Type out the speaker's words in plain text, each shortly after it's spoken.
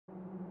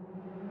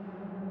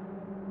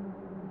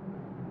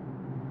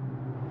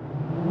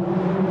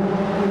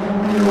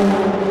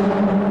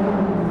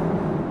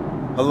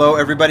Hello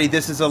everybody,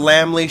 this is a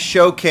Lamley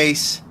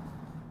showcase.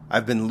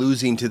 I've been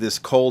losing to this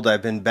cold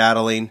I've been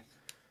battling,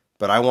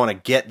 but I want to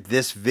get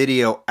this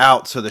video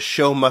out, so the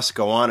show must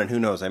go on, and who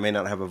knows, I may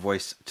not have a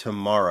voice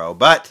tomorrow,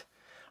 but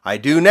I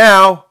do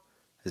now.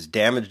 As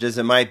damaged as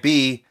it might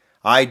be,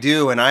 I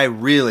do, and I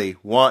really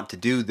want to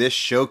do this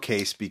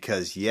showcase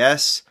because,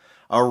 yes,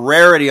 a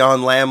rarity on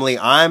Lamley,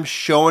 I'm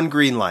showing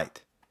Greenlight,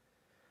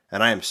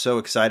 and I am so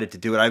excited to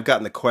do it. I've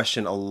gotten the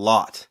question a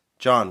lot.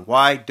 John,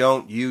 why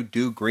don't you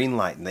do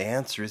Greenlight? And the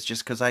answer is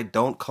just because I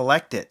don't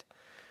collect it.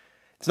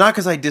 It's not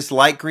because I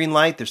dislike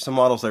Greenlight. There's some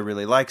models I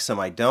really like, some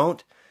I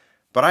don't.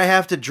 But I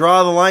have to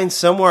draw the line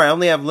somewhere. I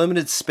only have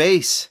limited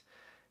space.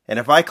 And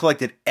if I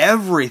collected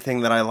everything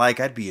that I like,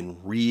 I'd be in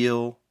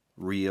real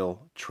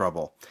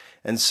trouble.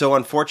 And so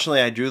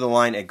unfortunately, I drew the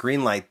line at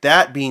Greenlight.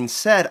 That being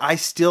said, I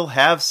still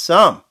have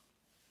some.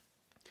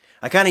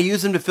 I kind of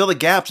use them to fill the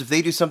gaps. If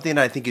they do something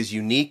that I think is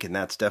unique, and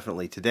that's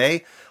definitely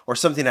today, or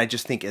something I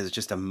just think is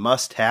just a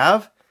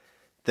must-have,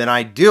 then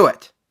I do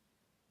it.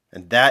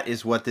 And that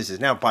is what this is.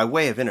 Now, by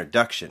way of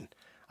introduction,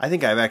 I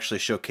think I've actually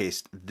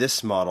showcased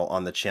this model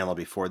on the channel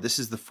before. This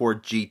is the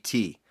Ford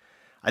GT.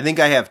 I think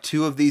I have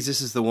two of these.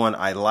 This is the one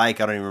I like.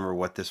 I don't even remember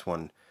what this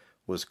one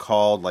was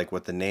called, like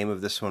what the name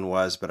of this one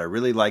was, but I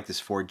really like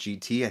this Ford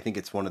GT. I think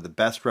it's one of the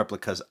best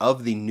replicas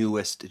of the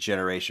newest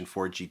generation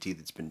Ford GT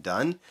that's been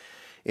done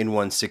in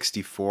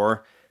 1/64.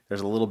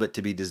 There's a little bit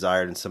to be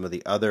desired in some of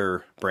the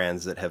other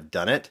brands that have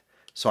done it.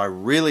 So I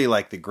really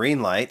like the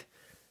Greenlight.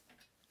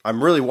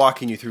 I'm really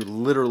walking you through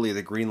literally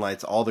the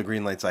Greenlights, all the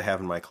Greenlights I have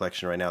in my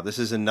collection right now. This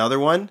is another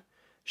one,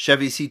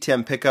 Chevy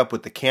C10 pickup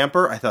with the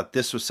camper. I thought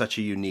this was such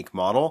a unique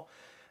model,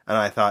 and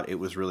I thought it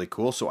was really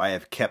cool, so I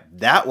have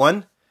kept that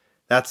one.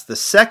 That's the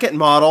second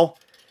model,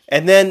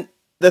 and then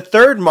the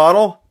third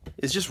model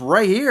is just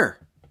right here,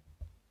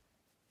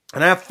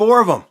 and I have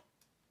four of them.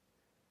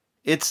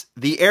 It's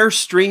the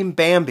Airstream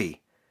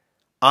Bambi.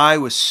 I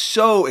was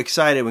so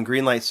excited when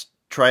Greenlight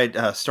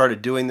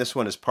started doing this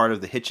one as part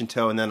of the Hitch and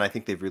Tow, and then I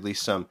think they've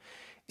released some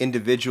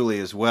individually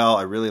as well.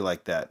 I really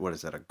like that. What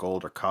is that, a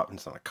gold or copper?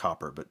 It's not a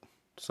copper, but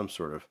some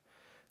sort of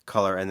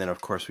color. And then,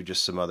 of course, we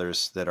just some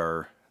others that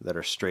are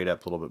straight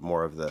up a little bit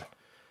more of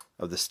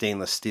the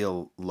stainless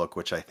steel look,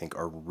 which I think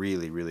are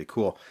really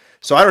cool.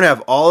 So I don't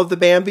have all of the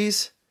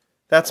Bambis.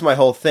 That's my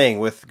whole thing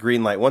with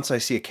Greenlight. Once I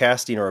see a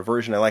casting or a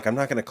version I like, I'm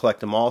not going to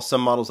collect them all.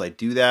 Some models I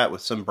do that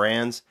with some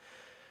brands.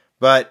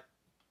 But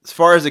as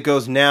far as it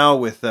goes now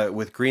with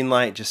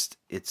Greenlight, just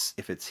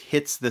if it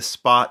hits this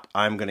spot,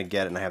 I'm going to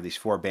get it. And I have these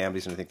four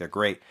Bambis, and I think they're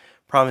great.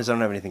 Problem is I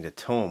don't have anything to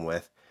tow them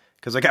with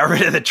because I got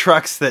rid of the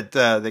trucks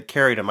that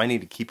carried them. I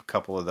need to keep a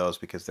couple of those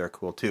because they're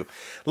cool too.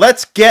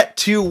 Let's get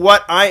to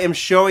what I am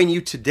showing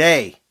you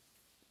today.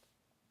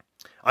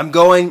 I'm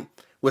going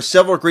with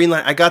several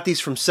Greenlight. I got these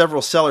from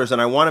several sellers,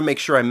 and I want to make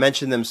sure I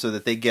mention them so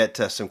that they get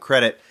some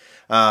credit.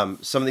 Some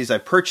of these I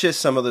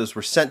purchased, some of those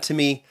were sent to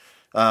me,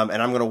 and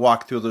I'm going to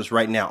walk through those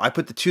right now. I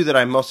put the two that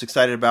I'm most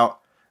excited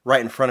about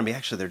right in front of me.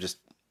 Actually, they're just,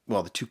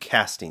 well, the two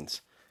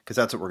castings, because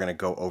that's what we're going to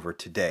go over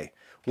today.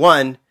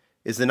 One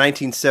is the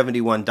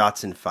 1971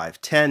 Datsun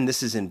 510.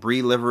 This is in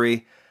Brie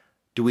livery.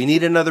 Do we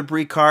need another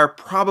Brie car?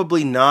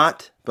 Probably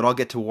not, but I'll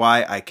get to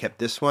why I kept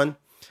this one.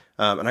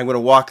 And I'm going to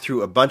walk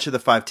through a bunch of the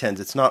 510s.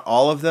 It's not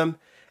all of them.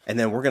 And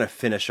then we're going to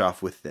finish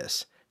off with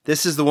this.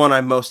 This is the one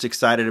I'm most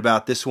excited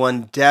about. This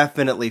one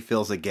definitely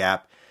fills a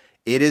gap.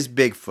 It is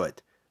Bigfoot.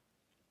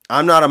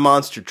 I'm not a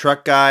monster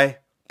truck guy,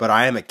 but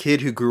I am a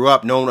kid who grew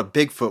up knowing what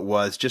Bigfoot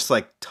was, just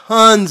like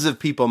tons of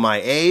people my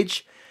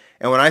age.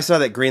 And when I saw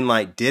that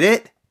Greenlight did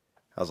it,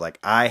 I was like,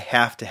 I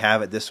have to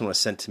have it. This one was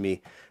sent to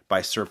me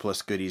by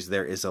Surplus Goodies.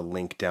 There is a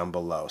link down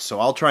below.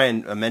 So I'll try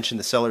and mention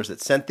the sellers that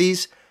sent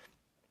these,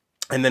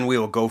 and then we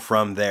will go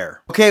from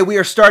there. Okay, we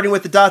are starting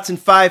with the Datsun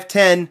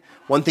 510.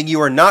 One thing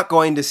you are not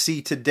going to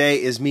see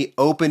today is me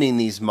opening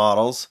these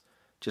models,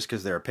 just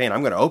because they're a pain. I'm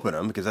going to open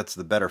them because that's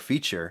the better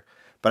feature.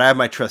 But I have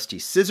my trusty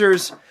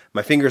scissors.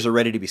 My fingers are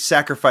ready to be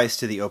sacrificed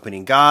to the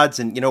opening gods.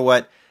 And you know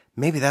what?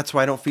 Maybe that's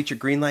why I don't feature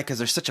Greenlight, because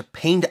they're such a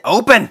pain to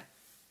open.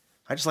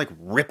 I just like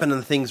ripping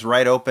the things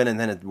right open and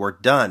then we're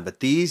done. But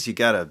these, you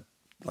got to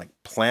like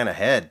plan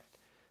ahead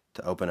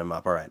to open them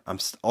up. All right,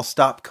 I'll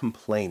stop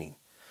complaining.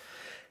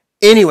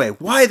 Anyway,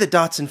 why the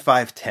Datsun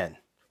 510?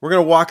 We're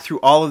going to walk through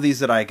all of these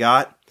that I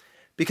got.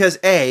 Because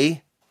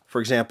for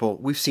example,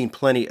 we've seen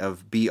plenty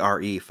of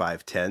BRE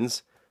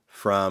 510s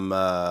from,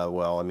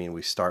 well, I mean,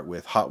 we start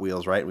with Hot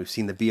Wheels, right? We've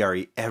seen the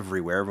BRE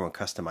everywhere. Everyone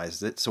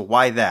customizes it. So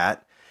why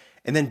that?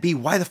 And then B,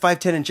 why the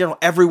 510 in general?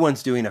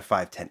 Everyone's doing a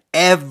 510.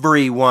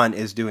 Everyone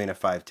is doing a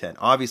 510.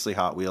 Obviously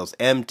Hot Wheels,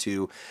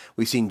 M2.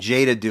 We've seen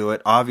Jada do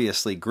it.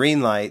 Obviously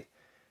Greenlight.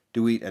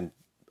 Even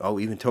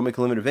Tomica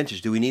Limited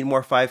Vintage. Do we need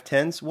more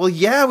 510s? Well,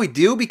 yeah, we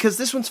do, because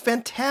this one's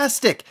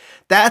fantastic.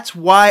 That's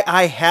why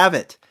I have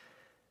it.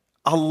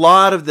 A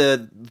lot of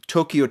the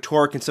Tokyo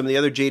Torque and some of the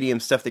other JDM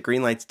stuff that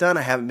Greenlight's done,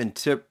 I haven't been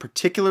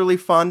particularly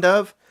fond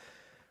of.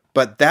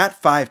 But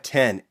that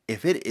 510,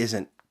 if it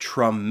isn't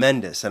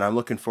tremendous, and I'm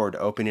looking forward to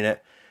opening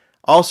it.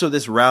 Also,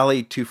 this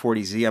Rally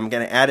 240Z, I'm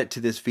going to add it to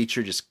this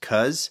feature just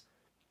because.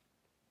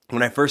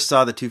 When I first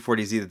saw the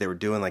 240Z that they were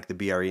doing, like the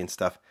BRE and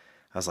stuff,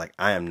 I was like,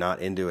 I am not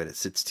into it. It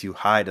sits too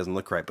high, it doesn't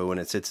look right. But when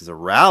it sits as a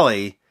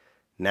rally,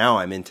 now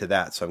I'm into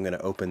that. So I'm going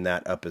to open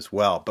that up as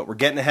well. But we're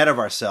getting ahead of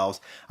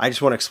ourselves. I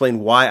just want to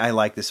explain why I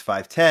like this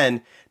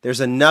 510. There's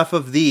enough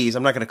of these.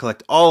 I'm not going to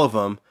collect all of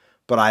them,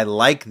 but I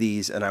like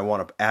these and I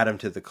want to add them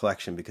to the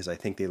collection because I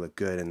think they look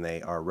good and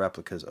they are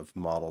replicas of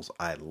models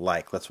I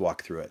like. Let's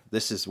walk through it.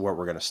 This is where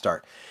we're going to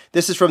start.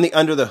 This is from the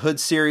Under the Hood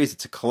series.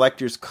 It's a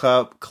collector's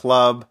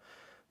club.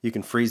 You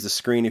can freeze the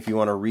screen if you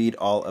want to read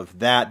all of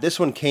that. This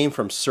one came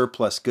from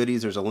Surplus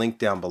Goodies. There's a link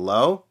down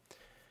below.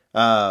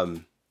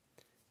 It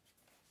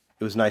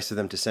was nice of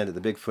them to send it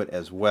the Bigfoot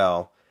as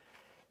well.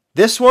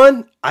 This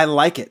one, I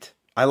like it.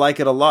 I like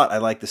it a lot. I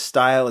like the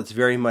style. It's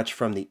very much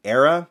from the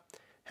era.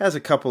 Has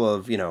a couple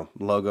of,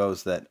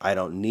 logos that I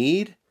don't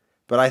need,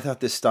 but I thought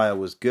this style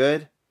was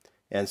good,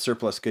 and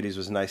Surplus Goodies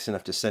was nice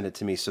enough to send it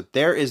to me. So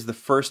there is the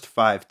first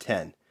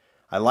 510.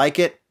 I like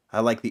it. I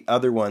like the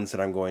other ones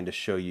that I'm going to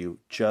show you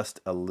just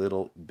a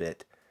little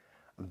bit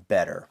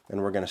better.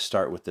 And we're going to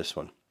start with this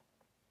one.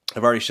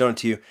 I've already shown it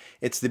to you.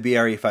 It's the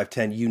BRE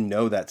 510. You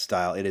know that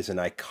style. It is an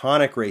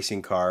iconic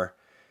racing car.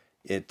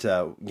 It,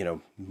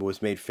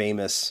 was made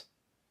famous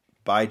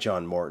by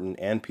John Morton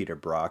and Peter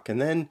Brock.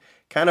 And then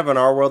kind of in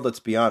our world,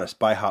 let's be honest,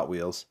 by Hot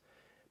Wheels.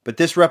 But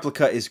this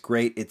replica is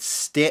great. Its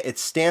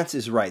stance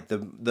is right. The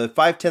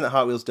 510 that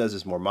Hot Wheels does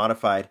is more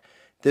modified.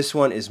 This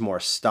one is more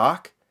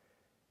stock.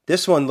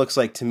 This one looks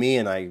like, to me,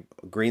 and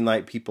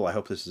Greenlight people, I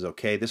hope this is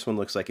okay, this one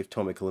looks like if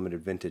Tomica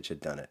Limited Vintage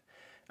had done it.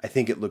 I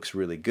think it looks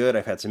really good.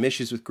 I've had some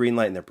issues with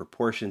Greenlight and their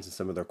proportions and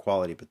some of their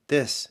quality, but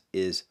this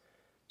is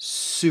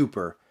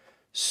super,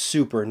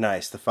 super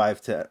nice, the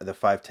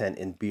 510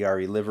 in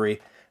BRE livery.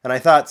 And I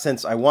thought,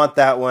 since I want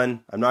that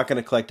one, I'm not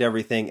going to collect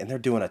everything, and they're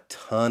doing a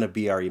ton of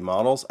BRE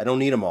models. I don't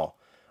need them all.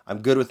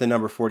 I'm good with the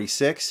number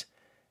 46,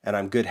 and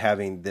I'm good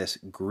having this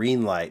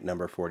Greenlight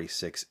number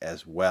 46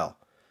 as well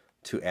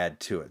to add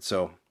to it.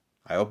 So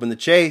I opened the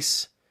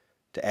chase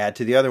to add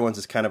to the other ones.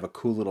 It's kind of a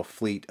cool little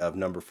fleet of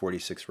number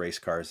 46 race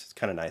cars. It's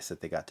kind of nice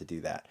that they got to do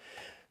that.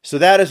 So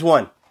that is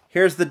one.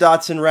 Here's the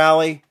Datsun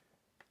Rally.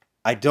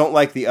 I don't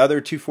like the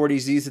other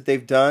 240Zs that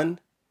they've done.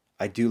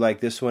 I do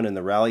like this one in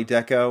the Rally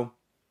Deco,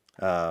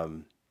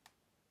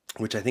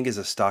 which I think is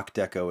a stock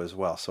deco as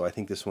well. So I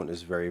think this one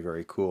is very,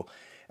 very cool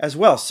as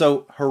well.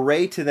 So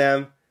hooray to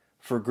them,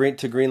 to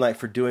Greenlight,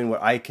 for doing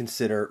what I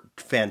consider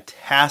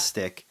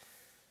fantastic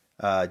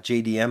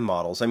JDM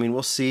models. I mean,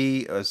 we'll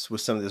see with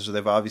some of this.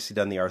 They've obviously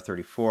done the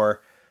R34.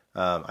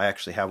 I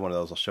actually have one of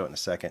those. I'll show it in a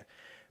second.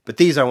 But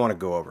these I want to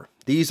go over.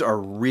 These are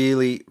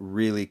really,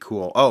 really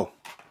cool. Oh,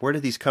 where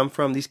did these come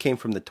from? These came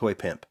from the Toy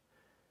Pimp.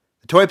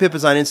 The Toy Pimp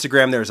is on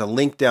Instagram. There's a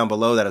link down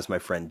below. That is my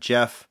friend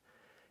Jeff.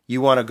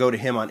 You want to go to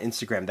him on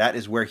Instagram. That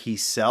is where he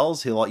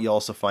sells. You'll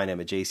also find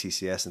him at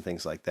JCCS and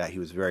things like that. He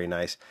was very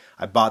nice.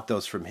 I bought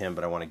those from him,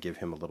 but I want to give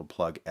him a little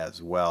plug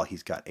as well.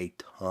 He's got a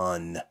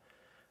ton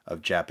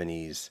of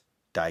Japanese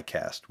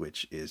diecast,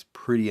 which is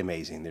pretty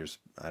amazing.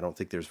 I don't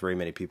think there's very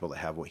many people that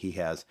have what he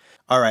has.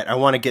 All right, I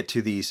want to get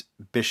to these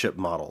Bishop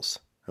models.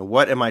 And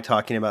what am I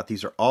talking about?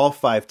 These are all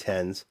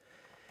 510s.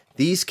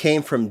 These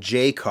came from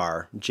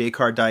J-Car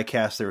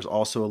Diecast. There's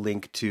also a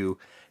link to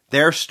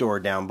their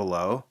store down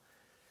below.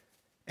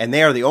 And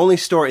they are the only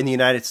store in the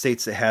United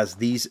States that has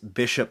these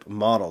Bishop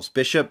models.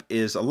 Bishop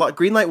is a lot.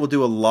 Greenlight will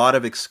do a lot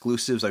of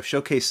exclusives. I've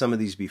showcased some of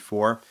these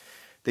before.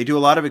 They do a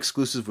lot of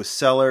exclusives with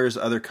sellers,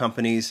 other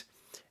companies.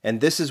 And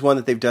this is one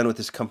that they've done with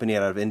this company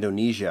out of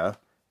Indonesia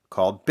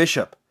called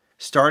Bishop,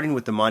 starting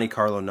with the Monte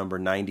Carlo number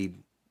 90.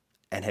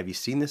 And have you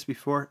seen this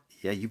before?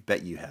 Yeah, you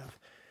bet you have.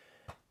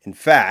 In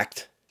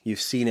fact,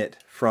 you've seen it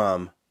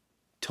from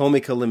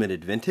Tomica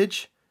Limited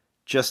Vintage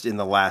just in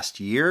the last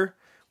year.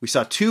 We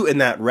saw two in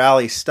that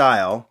rally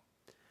style.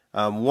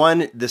 I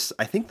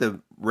think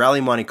the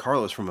Rally Monte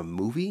Carlo is from a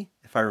movie,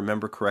 if I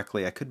remember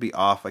correctly. I could be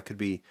off. I could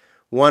be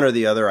one or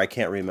the other. I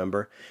can't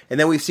remember. And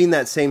then we've seen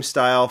that same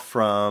style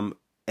from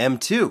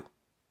M2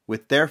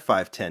 with their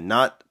 510.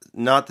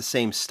 Not the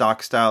same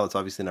stock style. It's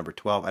obviously number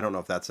 12. I don't know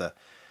if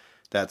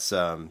that's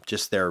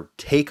just their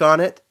take on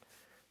it.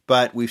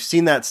 But we've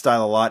seen that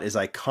style a lot. Is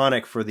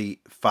iconic for the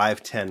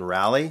 510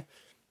 Rally.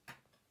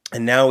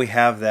 And now we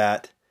have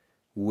that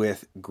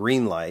with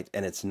Greenlight,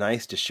 and it's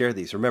nice to share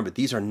these. Remember,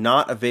 these are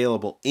not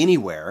available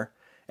anywhere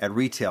at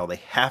retail.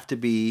 They have to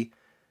be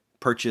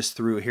purchased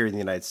through, here in the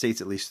United States,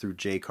 at least through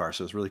J-Car.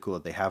 So it's really cool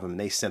that they have them, and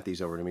they sent these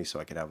over to me so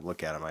I could have a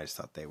look at them. I just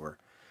thought they were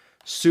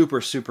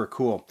super, super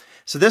cool.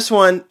 So this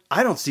one,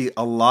 I don't see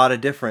a lot of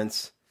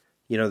difference.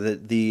 You know,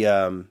 the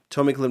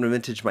Tomica Limited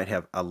Vintage might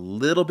have a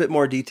little bit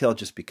more detail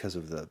just because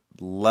of the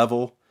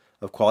level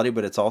of quality,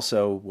 but it's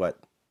also,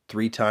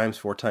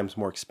 4 times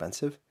more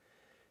expensive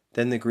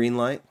than the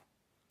Greenlight.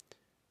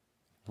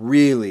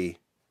 Really,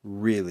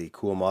 really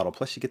cool model.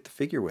 Plus, you get the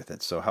figure with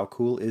it. So how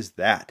cool is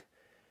that?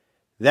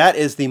 That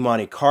is the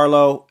Monte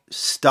Carlo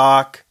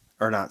stock,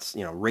 or not,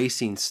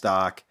 racing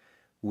stock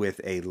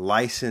with a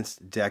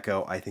licensed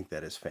deco. I think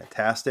that is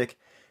fantastic.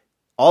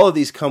 All of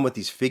these come with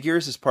these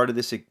figures as part of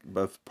these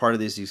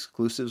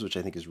exclusives, which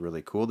I think is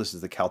really cool. This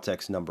is the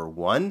Caltex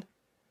 #1.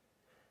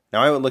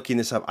 Now, I went looking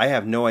this up. I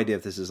have no idea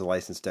if this is a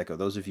licensed deco.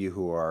 Those of you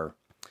who are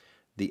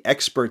the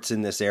experts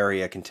in this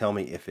area can tell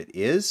me if it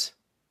is.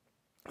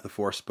 The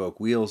 4-spoke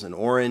wheels in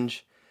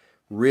orange.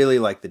 Really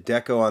like the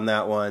deco on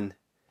that one.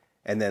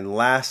 And then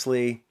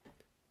lastly,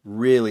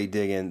 really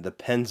digging the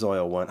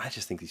Pennzoil one. I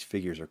just think these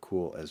figures are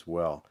cool as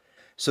well.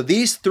 So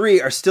these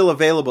 3 are still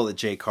available at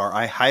JCar.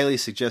 I highly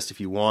suggest if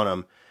you want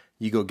them,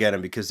 you go get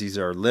them because these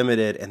are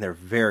limited and they're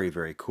very,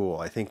 very cool.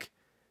 I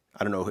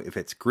don't know if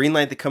it's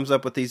Greenlight that comes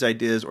up with these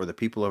ideas or the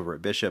people over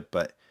at Bishop,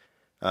 but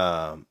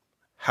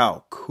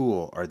how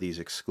cool are these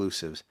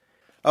exclusives?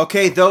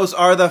 Okay, those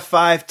are the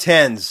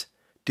 510s.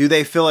 Do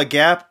they fill a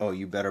gap? Oh,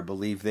 you better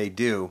believe they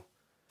do.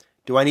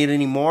 Do I need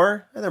any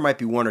more? There might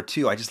be 1 or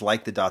 2. I just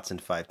like the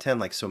Datsun 510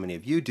 like so many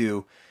of you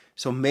do.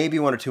 So maybe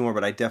 1 or 2 more,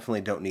 but I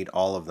definitely don't need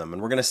all of them.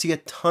 And we're going to see a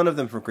ton of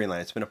them from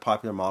Greenlight. It's been a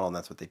popular model, and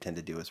that's what they tend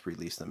to do is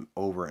release them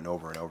over and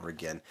over and over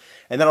again.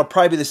 And that'll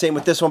probably be the same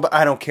with this one, but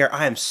I don't care.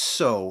 I am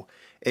so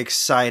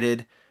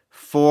excited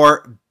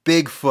for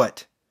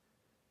Bigfoot.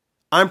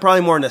 I'm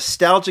probably more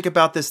nostalgic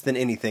about this than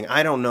anything.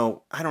 I don't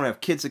know. I don't have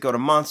kids that go to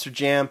Monster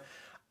Jam.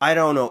 I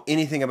don't know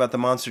anything about the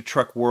monster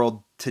truck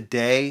world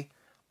today.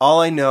 All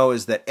I know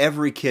is that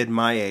every kid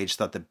my age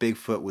thought that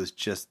Bigfoot was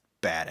just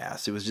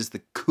badass. It was just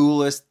the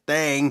coolest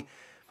thing.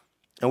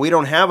 And we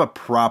don't have a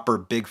proper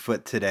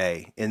Bigfoot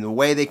today. In the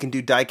way they can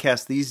do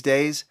diecast these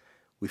days,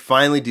 we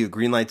finally do.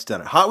 Greenlight's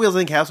done it. Hot Wheels, I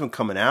think, has one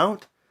coming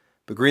out.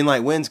 But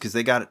Greenlight wins because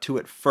they got it to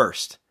it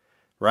first.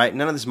 Right?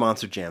 None of this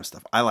Monster Jam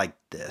stuff. I like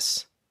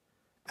this.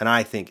 And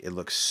I think it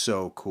looks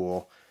so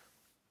cool.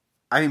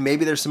 I mean,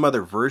 maybe there's some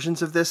other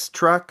versions of this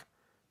truck.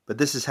 But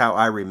this is how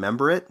I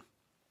remember it.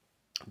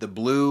 The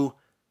blue,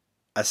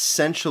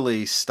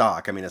 essentially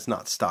stock. I mean, it's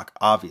not stock,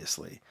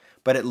 obviously.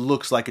 But it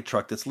looks like a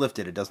truck that's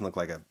lifted. It doesn't look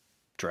like a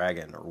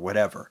dragon or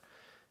whatever.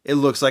 It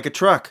looks like a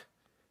truck.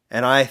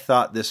 And I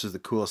thought this was the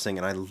coolest thing.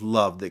 And I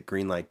love that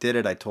Greenlight did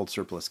it. I told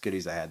Surplus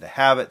Goodies I had to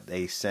have it.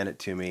 They sent it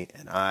to me.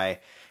 And I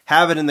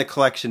have it in the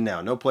collection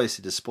now. No place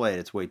to display it.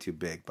 It's way too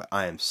big. But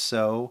I am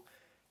so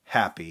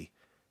happy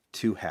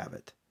to have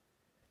it.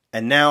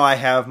 And now I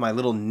have my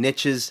little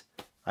niches.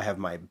 I have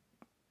my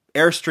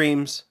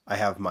Airstreams. I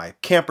have my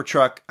camper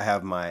truck. I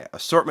have my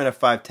assortment of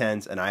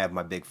 510s. And I have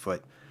my Bigfoot.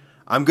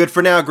 I'm good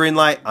for now,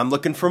 Greenlight. I'm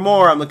looking for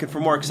more. I'm looking for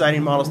more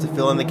exciting models to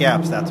fill in the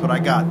gaps. That's what I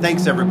got.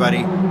 Thanks,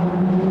 everybody.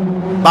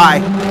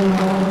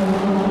 Bye.